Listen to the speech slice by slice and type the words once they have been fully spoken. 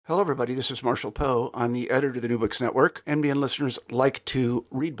Hello, everybody. This is Marshall Poe. I'm the editor of the New Books Network. NBN listeners like to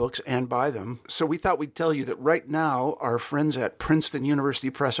read books and buy them. So we thought we'd tell you that right now, our friends at Princeton University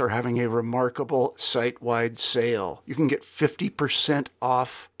Press are having a remarkable site-wide sale. You can get 50%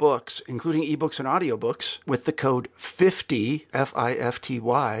 off books, including ebooks and audiobooks, with the code 50,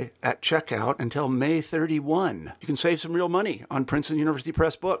 F-I-F-T-Y, at checkout until May 31. You can save some real money on Princeton University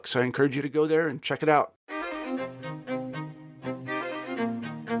Press books. I encourage you to go there and check it out.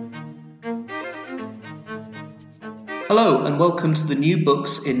 Hello, and welcome to the New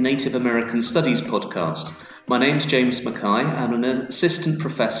Books in Native American Studies podcast. My name's James Mackay. I'm an assistant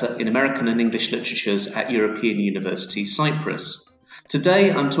professor in American and English literatures at European University Cyprus.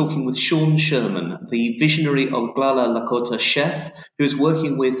 Today, I'm talking with Sean Sherman, the visionary Oglala Lakota chef who is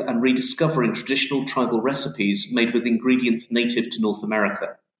working with and rediscovering traditional tribal recipes made with ingredients native to North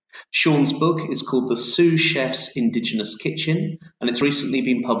America. Sean's book is called The Sioux Chef's Indigenous Kitchen, and it's recently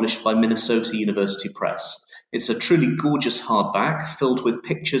been published by Minnesota University Press. It's a truly gorgeous hardback filled with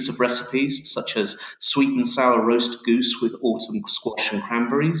pictures of recipes such as sweet and sour roast goose with autumn squash and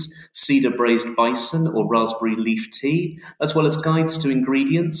cranberries, cedar braised bison or raspberry leaf tea, as well as guides to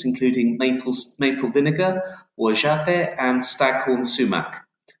ingredients including maple vinegar, wajape, and staghorn sumac.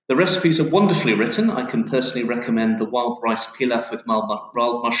 The recipes are wonderfully written. I can personally recommend the wild rice pilaf with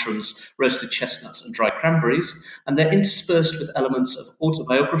wild mushrooms, roasted chestnuts, and dried cranberries, and they're interspersed with elements of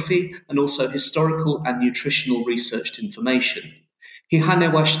autobiography and also historical and nutritional researched information.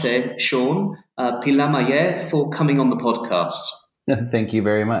 Hihanewashte, Sean, Pilamaye, for coming on the podcast. Thank you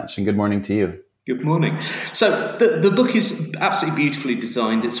very much, and good morning to you. Good morning. So the book is absolutely beautifully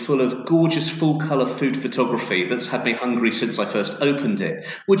designed. It's full of gorgeous full-colour food photography that's had me hungry since I first opened it.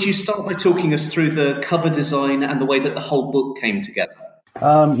 Would you start by talking us through the cover design and the way that the whole book came together?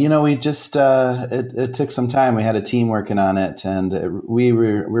 We just, it took some time. We had a team working on it, and we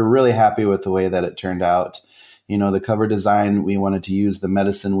were really happy with the way that it turned out. You know, the cover design, we wanted to use the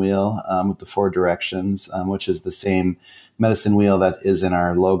medicine wheel with the 4 directions, which is the same medicine wheel that is in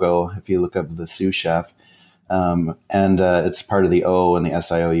our logo if you look up the Sioux Chef. It's part of the O and the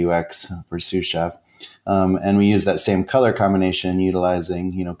SIOUX for Sioux Chef. And we use that same color combination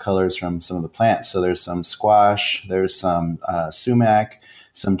utilizing, colors from some of the plants. So there's some squash, there's some sumac,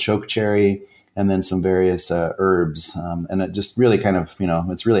 some chokecherry, and then some various herbs. And it just really kind of,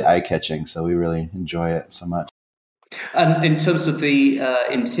 it's really eye-catching. So we really enjoy it so much. And in terms of the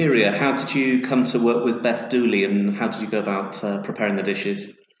interior, how did you come to work with Beth Dooley, and how did you go about preparing the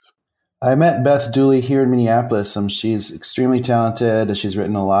dishes? I met Beth Dooley here in Minneapolis. She's extremely talented. She's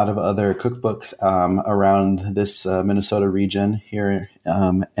written a lot of other cookbooks around this Minnesota region here.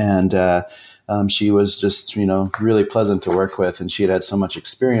 She was just, really pleasant to work with. And she had so much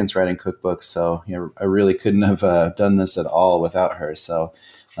experience writing cookbooks. So I really couldn't have done this at all without her. So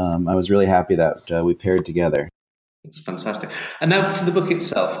I was really happy that we paired together. It's fantastic. And now for the book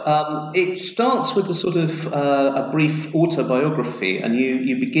itself, it starts with a sort of a brief autobiography, and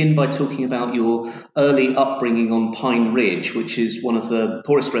you begin by talking about your early upbringing on Pine Ridge, which is one of the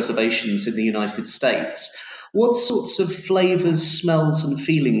poorest reservations in the United States. What sorts of flavors, smells, and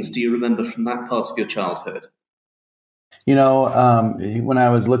feelings do you remember from that part of your childhood? When I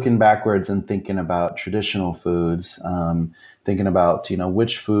was looking backwards and thinking about traditional foods, thinking about,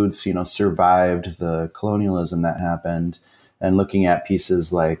 which foods, survived the colonialism that happened, and looking at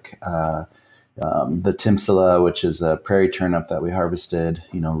pieces like the timsala, which is a prairie turnip that we harvested,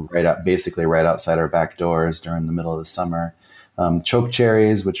 basically right outside our back doors during the middle of the summer.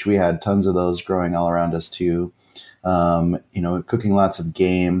 Chokecherries, which we had tons of those growing all around us too. Cooking lots of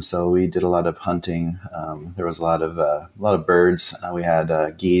game. So we did a lot of hunting. There was a lot of birds. We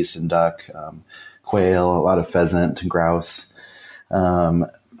had geese and duck, quail, a lot of pheasant, grouse.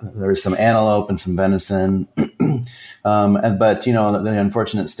 There was some antelope and some venison. But the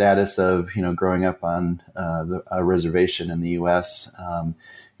unfortunate status of, growing up on a reservation in the U.S.,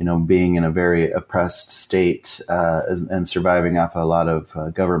 being in a very oppressed state and surviving off a lot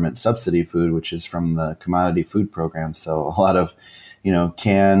of government subsidy food, which is from the commodity food program. So a lot of,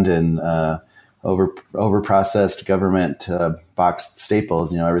 canned and over processed government boxed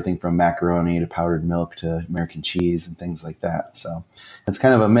staples, everything from macaroni to powdered milk to American cheese and things like that. So it's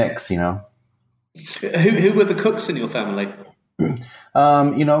kind of a mix, Who were the cooks in your family?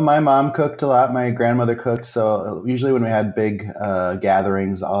 My mom cooked a lot. My grandmother cooked. So usually when we had big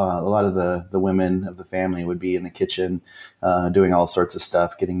gatherings, a lot of the women of the family would be in the kitchen doing all sorts of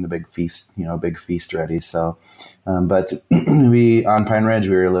stuff, getting the big feast ready. So, but we on Pine Ridge,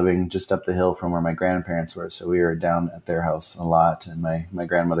 we were living just up the hill from where my grandparents were. So we were down at their house a lot. And my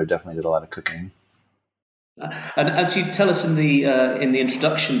grandmother definitely did a lot of cooking. And as you tell us in the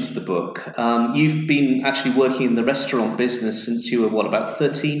introduction to the book, you've been actually working in the restaurant business since you were, about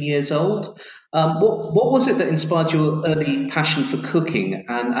 13 years old? What was it that inspired your early passion for cooking,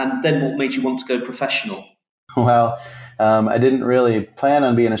 and then what made you want to go professional? Well, I didn't really plan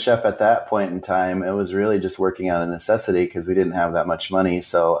on being a chef at that point in time. It was really just working out of necessity because we didn't have that much money.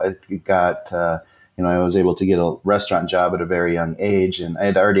 So I got, I was able to get a restaurant job at a very young age, and I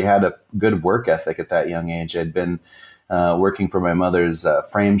had already had a good work ethic at that young age. I'd been working for my mother's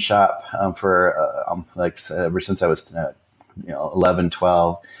frame shop for ever since I was 11,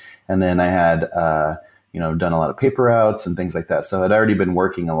 12. And then I had done a lot of paper routes and things like that. So I'd already been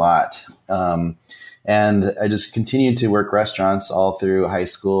working a lot. And I just continued to work restaurants all through high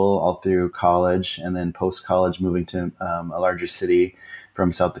school, all through college, and then post-college moving to a larger city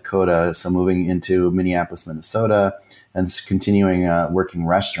from South Dakota. So moving into Minneapolis, Minnesota, and just continuing working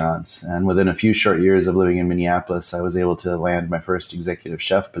restaurants. And within a few short years of living in Minneapolis, I was able to land my first executive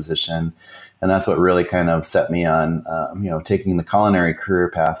chef position. And that's what really kind of set me on, taking the culinary career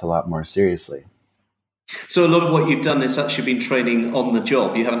path a lot more seriously. So a lot of what you've done is actually been training on the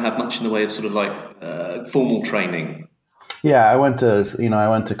job. You haven't had much in the way of sort of formal training. Yeah, I went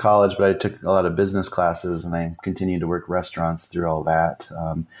to college, but I took a lot of business classes, and I continued to work restaurants through all that.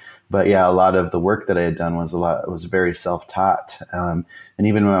 But yeah, a lot of the work that I had done was very self-taught. And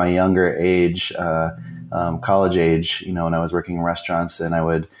even in my younger age, college age, when I was working in restaurants, and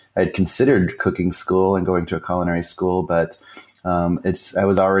I had considered cooking school and going to a culinary school, but I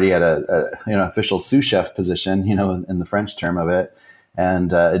was already at a official sous chef position, in the French term of it.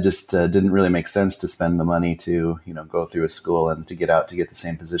 And it just didn't really make sense to spend the money to, go through a school and to get the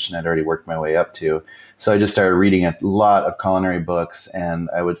same position I'd already worked my way up to. So I just started reading a lot of culinary books, and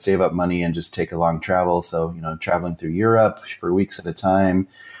I would save up money and just take a long travel. So, traveling through Europe for weeks at a time,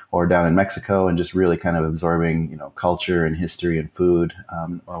 or down in Mexico, and just really kind of absorbing, culture and history and food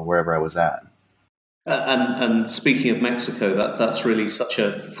wherever I was at. And speaking of Mexico, that's really such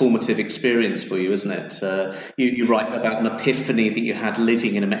a formative experience for you, isn't it? You write about an epiphany that you had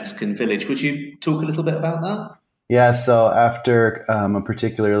living in a Mexican village. Would you talk a little bit about that? Yeah, so after a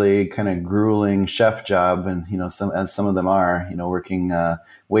particularly kind of grueling chef job, and some of them are, working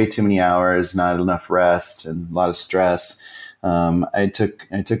way too many hours, not enough rest, and a lot of stress, I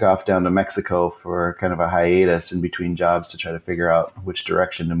took off down to Mexico for kind of a hiatus in between jobs to try to figure out which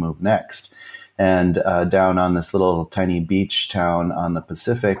direction to move next. And down on this little tiny beach town on the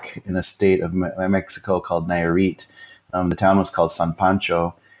Pacific in a state of Mexico called Nayarit. The town was called San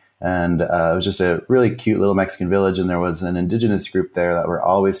Pancho. And it was just a really cute little Mexican village. And there was an indigenous group there that were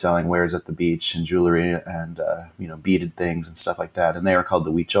always selling wares at the beach and jewelry and, beaded things and stuff like that. And they were called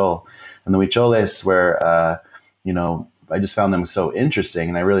the Huichol. And the Huicholes were, I just found them so interesting,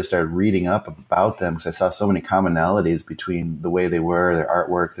 and I really started reading up about them because I saw so many commonalities between the way they were, their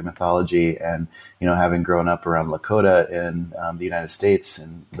artwork, their mythology, and having grown up around Lakota in the United States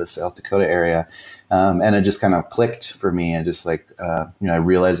in the South Dakota area, and it just kind of clicked for me. And just I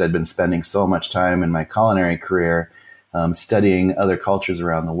realized I'd been spending so much time in my culinary career studying other cultures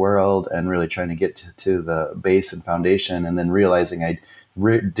around the world and really trying to get to the base and foundation, and then realizing I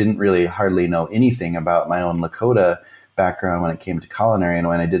didn't really hardly know anything about my own Lakota background when it came to culinary. And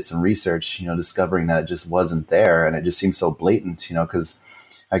when I did some research, discovering that it just wasn't there, and it just seemed so blatant, because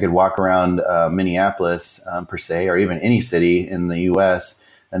I could walk around Minneapolis per se, or even any city in the U.S.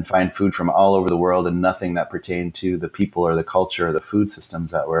 and find food from all over the world, and nothing that pertained to the people or the culture or the food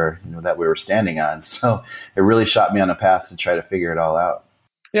systems that we were standing on. So it really shot me on a path to try to figure it all out.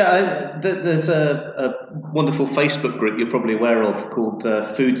 Yeah, there's a wonderful Facebook group you're probably aware of called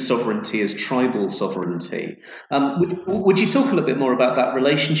Food Sovereignty as Tribal Sovereignty. Would you talk a little bit more about that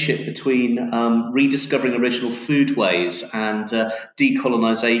relationship between rediscovering original foodways and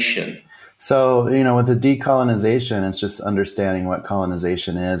decolonization? So, with the decolonization, it's just understanding what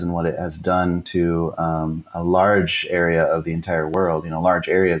colonization is and what it has done to a large area of the entire world, large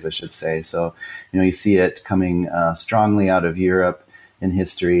areas, I should say. So, you see it coming strongly out of Europe in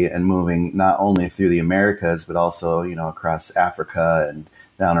history and moving not only through the Americas, but also, across Africa and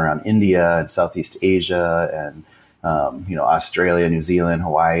down around India and Southeast Asia and, Australia, New Zealand,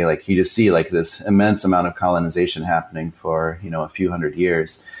 Hawaii. You just see this immense amount of colonization happening for, a few hundred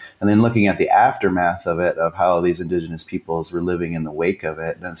years. And then looking at the aftermath of it, of how these indigenous peoples were living in the wake of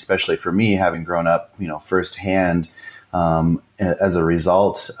it. And especially for me, having grown up, firsthand as a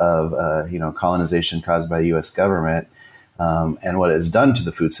result of, colonization caused by the U.S. government, and what it's done to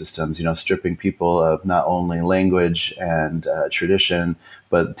the food systems, stripping people of not only language and tradition,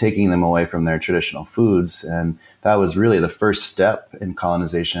 but taking them away from their traditional foods. And that was really the first step in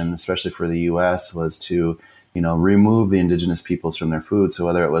colonization, especially for the U.S., was to remove the indigenous peoples from their food. So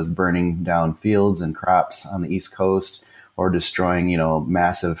whether it was burning down fields and crops on the East Coast, or destroying,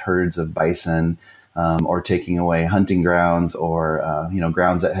 massive herds of bison, or taking away hunting grounds, or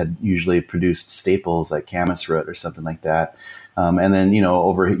grounds that had usually produced staples like camas root or something like that. And then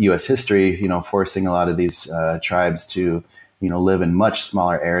over U.S. history, forcing a lot of these tribes to live in much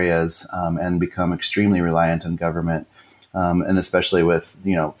smaller areas and become extremely reliant on government. And especially with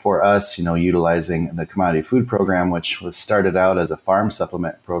for us, utilizing the Commodity Food Program, which was started out as a farm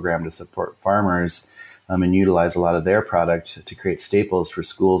supplement program to support farmers. And utilize a lot of their product to create staples for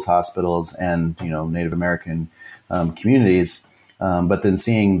schools, hospitals, and Native American communities. But then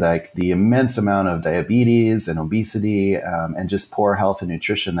seeing like the immense amount of diabetes and obesity and just poor health and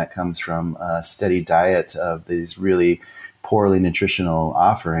nutrition that comes from a steady diet of these really poorly nutritional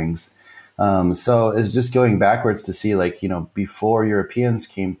offerings. So it's just going backwards to see before Europeans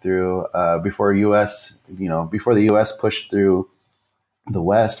came through, before the U.S. pushed through the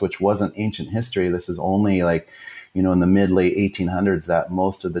West, which wasn't ancient history. This is only in the mid-late 1800s that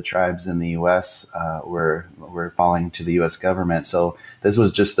most of the tribes in the U.S. were falling to the U.S. government. So this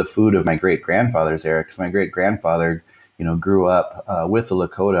was just the food of my great-grandfather's era, because my great-grandfather, grew up with the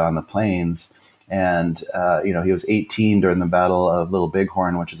Lakota on the plains. And, he was 18 during the Battle of Little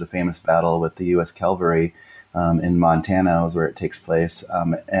Bighorn, which is a famous battle with the U.S. cavalry in Montana, is where it takes place.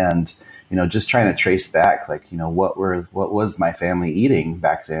 And just trying to trace back, what was my family eating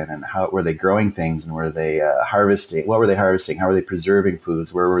back then, and how were they growing things, and were they harvesting? What were they harvesting? How were they preserving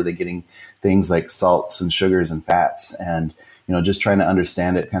foods? Where were they getting things like salts and sugars and fats? And just trying to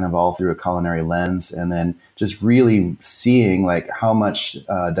understand it kind of all through a culinary lens, and then just really seeing how much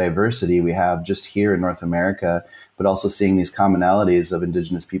diversity we have just here in North America, but also seeing these commonalities of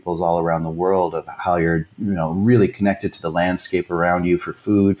indigenous peoples all around the world, of how you're, really connected to the landscape around you for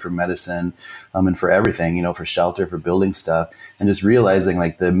food, for medicine, and for everything, for shelter, for building stuff, and just realizing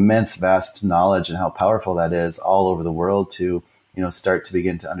the immense vast knowledge and how powerful that is all over the world to start to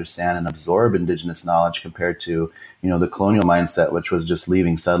begin to understand and absorb indigenous knowledge compared to, the colonial mindset, which was just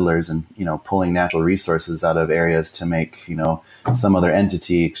leaving settlers and, pulling natural resources out of areas to make, some other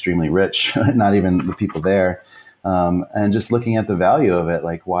entity extremely rich, not even the people there. And just looking at the value of it,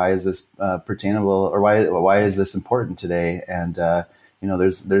 why is this pertainable, or why is this important today? And,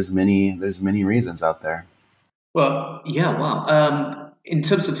 there's many reasons out there. Well, yeah, wow. In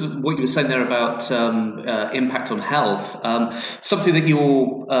terms of what you were saying there about impact on health, something that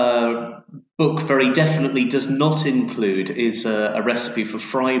your book very definitely does not include is a recipe for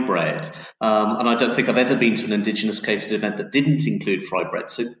fry bread. And I don't think I've ever been to an Indigenous catered event that didn't include fry bread.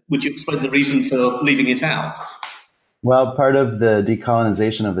 So would you explain the reason for leaving it out? Well, part of the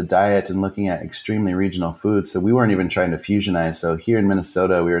decolonization of the diet and looking at extremely regional foods, so we weren't even trying to fusionize. So here in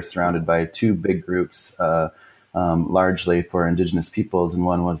Minnesota, we were surrounded by two big groups, largely for indigenous peoples, and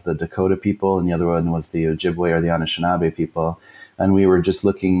one was the Dakota people, and the other one was the Ojibwe or the Anishinaabe people. And we were just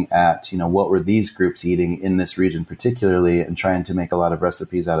looking at, what were these groups eating in this region particularly, and trying to make a lot of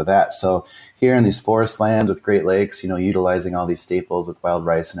recipes out of that. So here in these forest lands with Great Lakes, utilizing all these staples with wild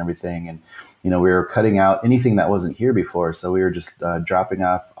rice and everything. And, we were cutting out anything that wasn't here before. So we were just dropping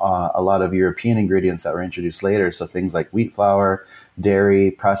off a lot of European ingredients that were introduced later. So things like wheat flour,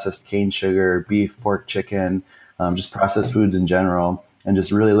 dairy, processed cane sugar, beef, pork, chicken, just processed foods in general, and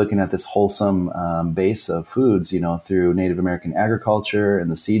just really looking at this wholesome base of foods, through Native American agriculture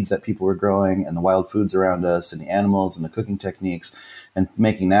and the seeds that people were growing and the wild foods around us and the animals and the cooking techniques, and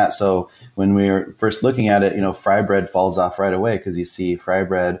making that. So when we were first looking at it, fry bread falls off right away, because you see fry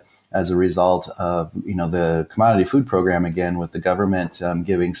bread as a result of, the Commodity Food Program, again, with the government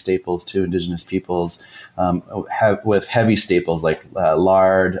giving staples to indigenous peoples, with heavy staples like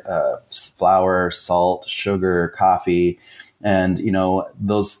lard, flour, salt, sugar, coffee. And,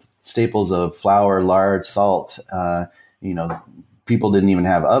 those staples of flour, lard, salt, people didn't even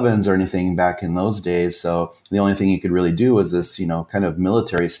have ovens or anything back in those days. So the only thing you could really do was this, kind of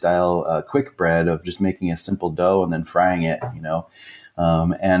military style quick bread of just making a simple dough and then frying it,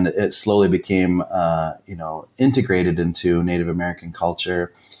 and it slowly became, integrated into Native American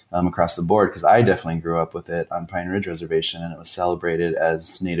culture across the board, because I definitely grew up with it on Pine Ridge Reservation, and it was celebrated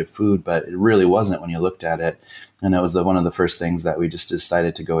as native food, but it really wasn't when you looked at it. And it was one of the first things that we just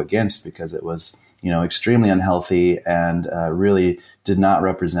decided to go against, because it was, extremely unhealthy and really did not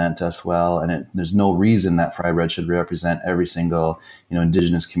represent us well. And there's no reason that fry bread should represent every single,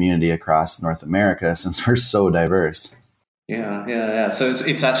 indigenous community across North America, since we're so diverse. Yeah. So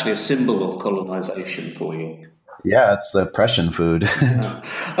it's actually a symbol of colonization for you. Yeah, it's oppression food.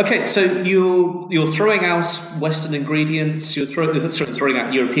 Okay, so you're throwing out Western ingredients. You're throwing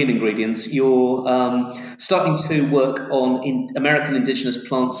out European ingredients. You're starting to work on American indigenous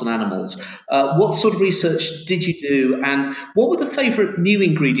plants and animals. What sort of research did you do, and what were the favourite new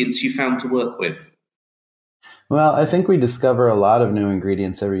ingredients you found to work with? Well, I think we discover a lot of new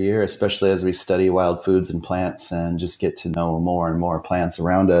ingredients every year, especially as we study wild foods and plants and just get to know more and more plants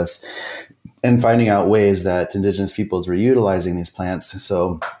around us and finding out ways that indigenous peoples were utilizing these plants.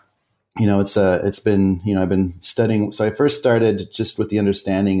 So, it's been, I've been studying. So I first started just with the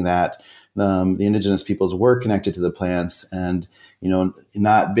understanding that the indigenous peoples were connected to the plants and,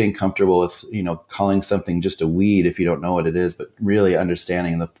 not being comfortable with, calling something just a weed if you don't know what it is, but really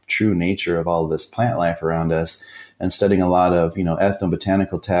understanding the true nature of all of this plant life around us and studying a lot of,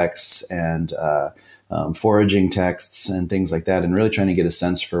 ethnobotanical texts and foraging texts and things like that, and really trying to get a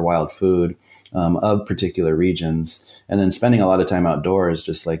sense for wild food of particular regions, and then spending a lot of time outdoors,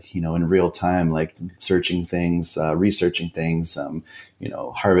 just like, in real time, like searching things, researching things,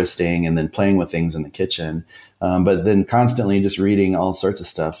 harvesting, and then playing with things in the kitchen. But then constantly just reading all sorts of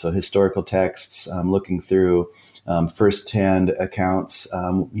stuff. So historical texts, looking through firsthand accounts,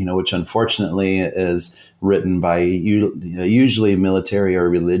 which unfortunately is written by usually military or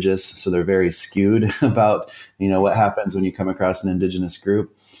religious. So they're very skewed about, what happens when you come across an indigenous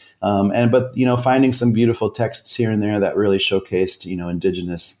group. But finding some beautiful texts here and there that really showcased,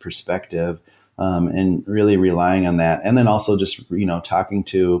 indigenous perspective, and really relying on that. And then also just, talking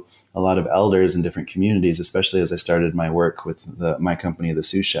to a lot of elders in different communities, especially as I started my work with my company, The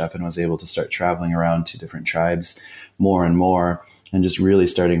Sous Chef, and was able to start traveling around to different tribes more and more, and just really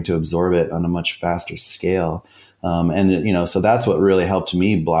starting to absorb it on a much faster scale. So that's what really helped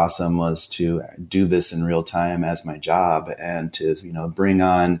me blossom, was to do this in real time as my job, and to, bring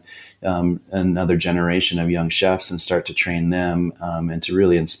on another generation of young chefs and start to train them, and to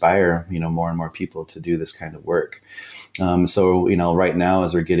really inspire, more and more people to do this kind of work. Right now,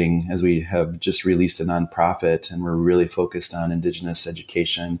 as we have just released a nonprofit, and we're really focused on Indigenous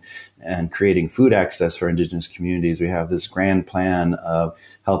education and creating food access for Indigenous communities, we have this grand plan of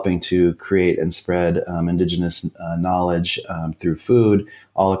helping to create and spread Indigenous knowledge through food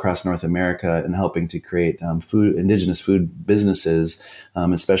all across North America, and helping to create Indigenous food businesses,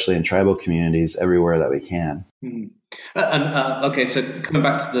 especially in tribal communities, everywhere that we can. Okay, so coming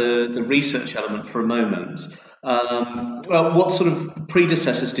back to the research element for a moment, what sort of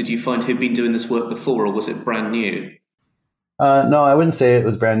predecessors did you find who'd been doing this work before, or was it brand new? No, I wouldn't say it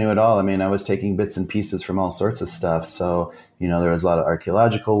was brand new at all. I mean, I was taking bits and pieces from all sorts of stuff. So, there was a lot of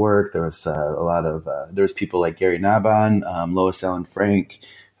archaeological work. There was there was people like Gary Nabhan, Lois Allen Frank,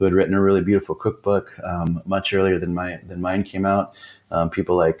 who had written a really beautiful cookbook much earlier than mine came out.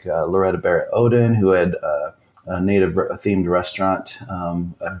 People like Loretta Barrett Oden, who had a native themed restaurant,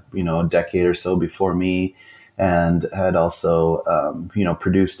 a decade or so before me, and had also,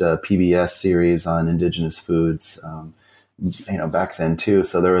 produced a PBS series on indigenous foods, back then too.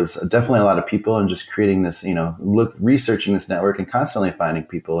 So there was definitely a lot of people, and just creating this, researching this network and constantly finding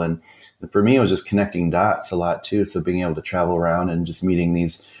people. And for me, it was just connecting dots a lot too. So being able to travel around and just meeting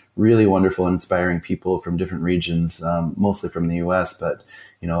these really wonderful, inspiring people from different regions, mostly from the US, but,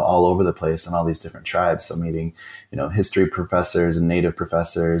 all over the place, and all these different tribes. So meeting, history professors and native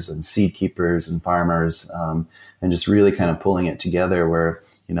professors and seed keepers and farmers, and just really kind of pulling it together where,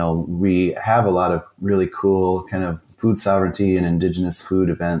 we have a lot of really cool kind of food sovereignty and indigenous food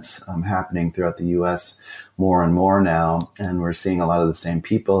events happening throughout the U.S. more and more now. And we're seeing a lot of the same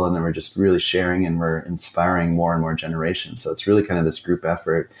people, and then we're just really sharing, and we're inspiring more and more generations. So it's really kind of this group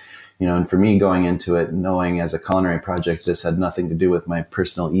effort, and for me going into it, knowing as a culinary project, this had nothing to do with my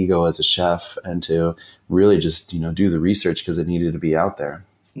personal ego as a chef, and to really just, do the research because it needed to be out there.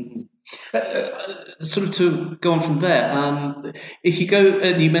 Mm-hmm. Sort of to go on from there, if you go,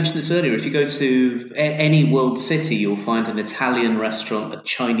 and you mentioned this earlier, if you go to any world city, you'll find an Italian restaurant, a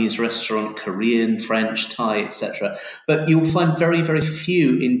Chinese restaurant, Korean, French, Thai, etc. But you'll find very, very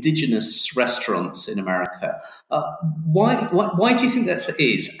few indigenous restaurants in America. Why do you think that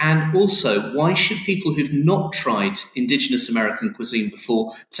is? And also, why should people who've not tried indigenous American cuisine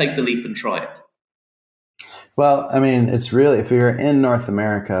before take the leap and try it? Well, I mean, it's really, if you're in North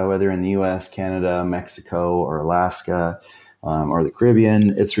America, whether in the US, Canada, Mexico, or Alaska, or the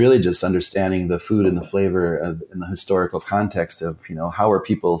Caribbean. It's really just understanding the food and the flavor in the historical context of, how are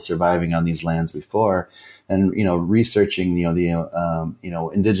people surviving on these lands before, and, researching,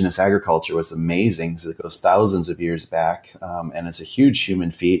 indigenous agriculture was amazing. So it goes thousands of years back. And it's a huge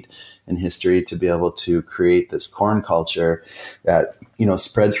human feat in history to be able to create this corn culture that,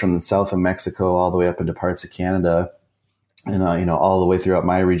 spreads from the south of Mexico all the way up into parts of Canada. And, all the way throughout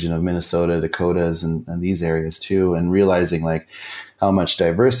my region of Minnesota, Dakotas, and these areas too, and realizing like how much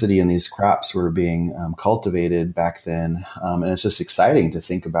diversity in these crops were being cultivated back then. And it's just exciting to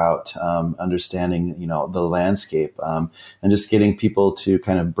think about understanding, the landscape and just getting people to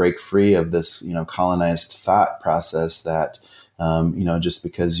kind of break free of this, colonized thought process that, just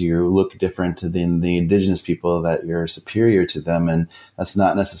because you look different than the indigenous people that you're superior to them. And that's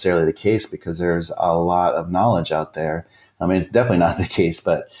not necessarily the case, because there's a lot of knowledge out there. I mean, it's definitely not the case,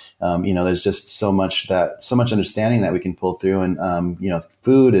 but, there's just so much understanding that we can pull through. And,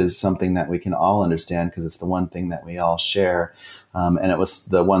 food is something that we can all understand because it's the one thing that we all share. And it was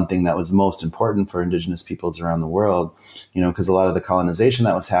the one thing that was most important for indigenous peoples around the world, because a lot of the colonization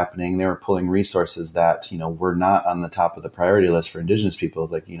that was happening, they were pulling resources that, were not on the top of the priority list for indigenous people.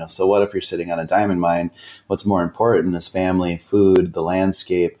 Like, so what if you're sitting on a diamond mine? What's more important is family, food, the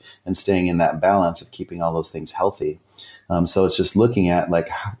landscape, and staying in that balance of keeping all those things healthy. So it's just looking at like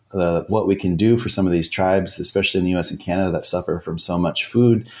what we can do for some of these tribes, especially in the U.S. and Canada, that suffer from so much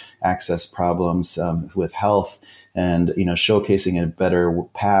food access problems with health, and showcasing a better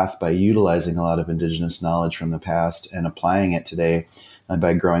path by utilizing a lot of indigenous knowledge from the past and applying it today.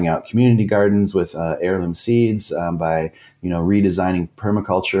 By growing out community gardens with heirloom seeds, by redesigning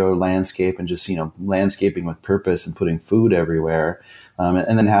permaculture landscape, and just landscaping with purpose and putting food everywhere,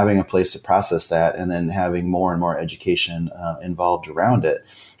 and then having a place to process that, and then having more and more education involved around it.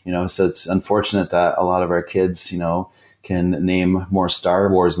 So it's unfortunate that a lot of our kids, can name more Star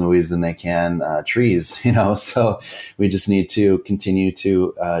Wars movies than they can trees, so we just need to continue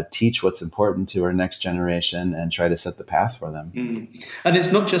to teach what's important to our next generation and try to set the path for them. And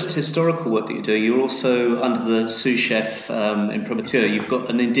it's not just historical work that you do. You're also under the sous chef imprimatur. You've got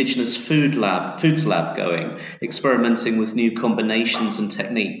an indigenous foods lab going, experimenting with new combinations and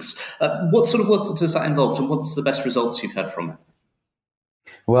techniques. What sort of work does that involve, and what's the best results you've had from it?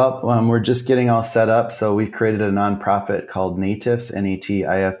 Well, we're just getting all set up. So we created a nonprofit called NATIFS,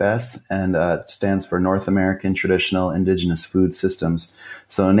 NATIFS, and it stands for North American Traditional Indigenous Food Systems.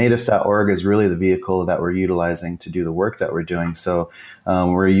 So natifs.org is really the vehicle that we're utilizing to do the work that we're doing. So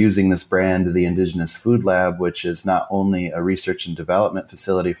we're using this brand, the Indigenous Food Lab, which is not only a research and development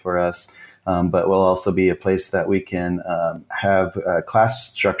facility for us, but will also be a place that we can have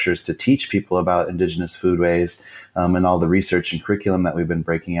class structures to teach people about indigenous foodways and all the research and curriculum that we've been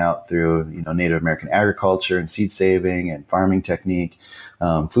breaking out through, Native American agriculture and seed saving and farming technique,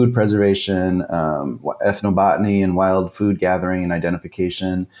 food preservation, ethnobotany and wild food gathering and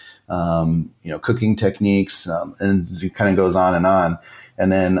identification, cooking techniques, and it kind of goes on and on.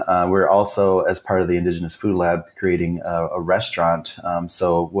 And then we're also, as part of the Indigenous Food Lab, creating a restaurant.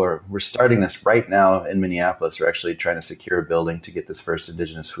 So we're starting this right now in Minneapolis. We're actually trying to secure a building to get this first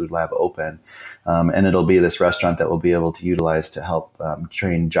Indigenous Food Lab open. And it'll be this restaurant that we'll be able to utilize to help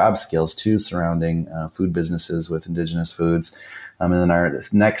train job skills too, surrounding food businesses with indigenous foods. And then our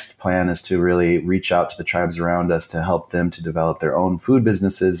next plan is to really reach out to the tribes around us to help them to develop their own food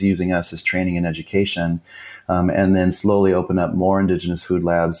businesses using us as training and education. And then slowly open up more indigenous food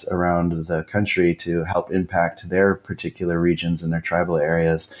labs around the country to help impact their particular regions and their tribal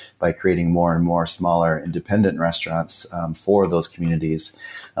areas by creating more and more smaller independent restaurants for those communities.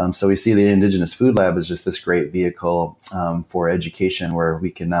 So we see the Indigenous Food Lab as just this great vehicle for education, where we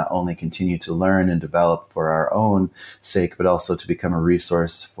can not only continue to learn and develop for our own sake, but also to become a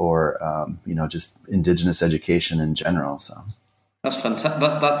resource for, just indigenous education in general. So. That's fantastic.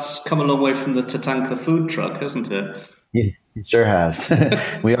 That's come a long way from the Tatanka food truck, hasn't it? Yeah, it sure has.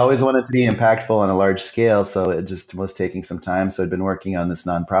 We always wanted to be impactful on a large scale, so it just was taking some time. So I'd been working on this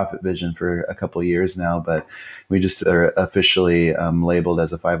nonprofit vision for a couple of years now, but we just are officially labeled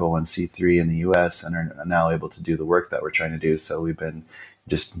as a 501c3 in the U.S. and are now able to do the work that we're trying to do. So we've been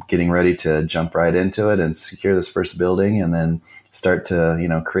just getting ready to jump right into it and secure this first building, and then start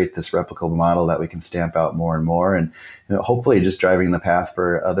to, create this replicable model that we can stamp out more and more, and hopefully just driving the path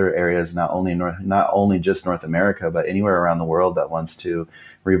for other areas, not only just North America, but anywhere around the world that wants to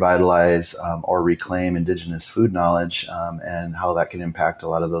revitalize or reclaim indigenous food knowledge, and how that can impact a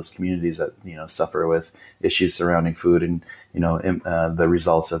lot of those communities that, suffer with issues surrounding food and, the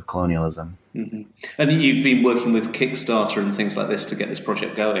results of colonialism. Mm-hmm. And you've been working with Kickstarter and things like this to get this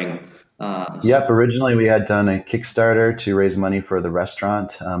project going. Yep. Originally, we had done a Kickstarter to raise money for the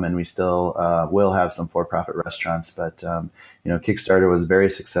restaurant, and we still will have some for-profit restaurants. But Kickstarter was very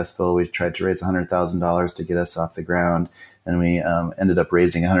successful. We tried to raise $100,000 to get us off the ground, and we ended up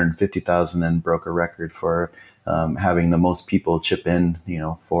raising $150,000 and broke a record for having the most people chip in,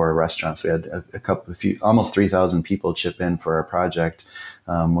 for restaurants. We had almost 3,000 people chip in for our project,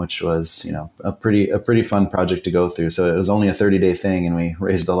 which was, a pretty fun project to go through. So it was only a 30-day thing, and we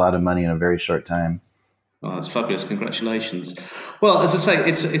raised a lot of money in a very short time. Oh, that's fabulous. Congratulations. Well, as I say,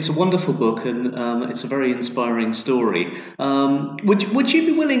 it's a wonderful book, and it's a very inspiring story. Would you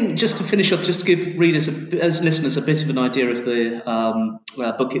be willing, just to finish off, just to give readers, as listeners, a bit of an idea of the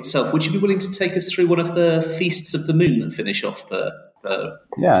book itself, would you be willing to take us through one of the Feasts of the Moon and finish off the...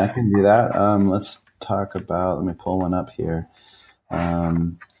 Yeah, I can do that. Let's talk about, let me pull one up here.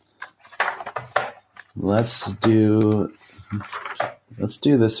 Let's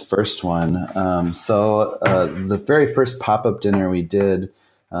do this first one. So the very first pop-up dinner we did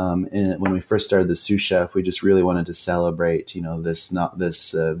when we first started the sous chef, we just really wanted to celebrate,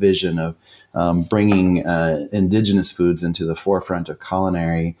 this vision of bringing indigenous foods into the forefront of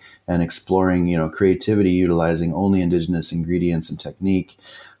culinary and exploring, creativity utilizing only indigenous ingredients and technique.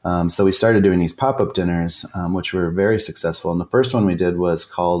 So we started doing these pop-up dinners, which were very successful. And the first one we did was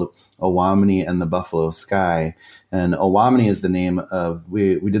called Owamni and the Buffalo Sky. And Owamni is the name of,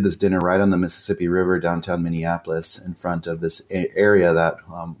 we did this dinner right on the Mississippi River, downtown Minneapolis, in front of this area that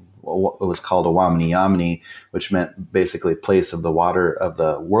was called Owamni Yamni, which meant basically place of the water of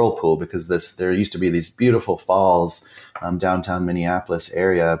the whirlpool, because there used to be these beautiful falls downtown Minneapolis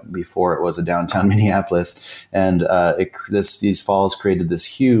area before it was a downtown Minneapolis, and these falls created this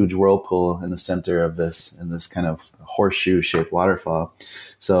huge whirlpool in the center of this kind of horseshoe shaped waterfall.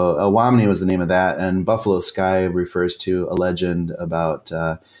 So Owamni was the name of that, and Buffalo Sky refers to a legend about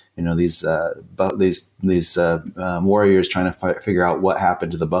these warriors trying to figure out what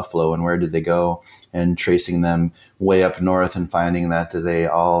happened to the buffalo and where did they go, and tracing them way up north and finding that they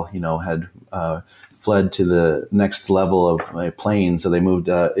all had fled to the next level of a plane. So they moved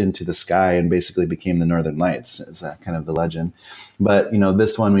into the sky and basically became the Northern Lights, is that kind of the legend. But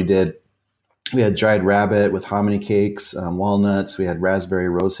this one we had dried rabbit with hominy cakes, walnuts. We had raspberry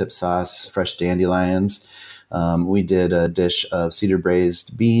rosehip sauce, fresh dandelions. We did a dish of cedar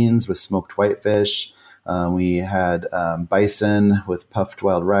braised beans with smoked whitefish. We had bison with puffed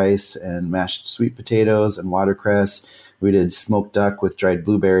wild rice and mashed sweet potatoes and watercress. We did smoked duck with dried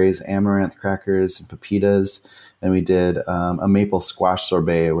blueberries, amaranth crackers, and pepitas. And we did a maple squash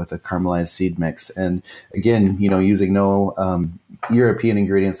sorbet with a caramelized seed mix. And again, using no European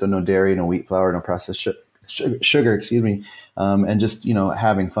ingredients, so no dairy, no wheat flour, no processed sugar, and just,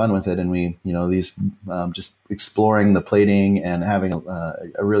 having fun with it. And we, just exploring the plating and having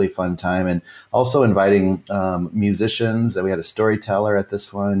a really fun time, and also inviting musicians. We had a storyteller at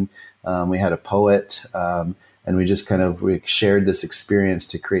this one. We had a poet, and we just we shared this experience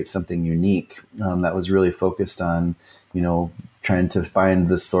to create something unique that was really focused on, trying to find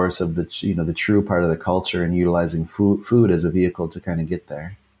the source of the true part of the culture and utilizing food as a vehicle to kind of get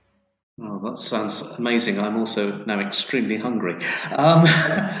there. Oh, that sounds amazing. I'm also now extremely hungry.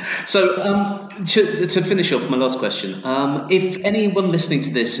 To finish off, my last question. If anyone listening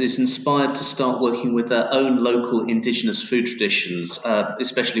to this is inspired to start working with their own local indigenous food traditions,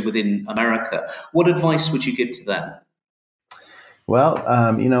 especially within America, what advice would you give to them? Well,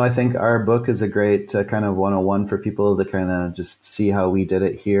 I think our book is a great kind of 101 for people to kind of just see how we did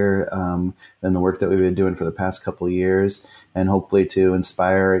it here, and the work that we've been doing for the past couple of years, and hopefully to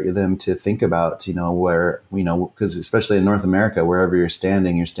inspire them to think about, where, because especially in North America, wherever you're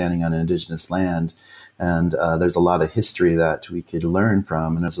standing on indigenous land. And there's a lot of history that we could learn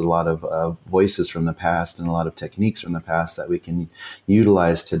from, and there's a lot of voices from the past and a lot of techniques from the past that we can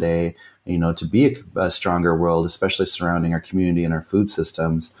utilize today, to be a stronger world, especially surrounding our community and our food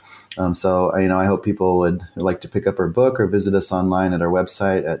systems. So I hope people would like to pick up our book or visit us online at our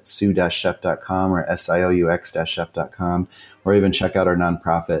website at sioux-chef.com or sioux-chef.com, or even check out our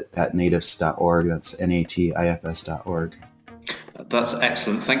nonprofit at natifs.org. That's natifs.org. That's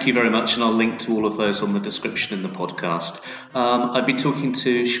excellent. Thank you very much. And I'll link to all of those on the description in the podcast. I've been talking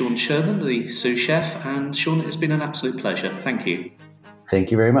to Sean Sherman, the sous chef. And Sean, it's been an absolute pleasure. Thank you.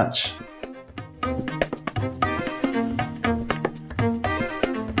 Thank you very much.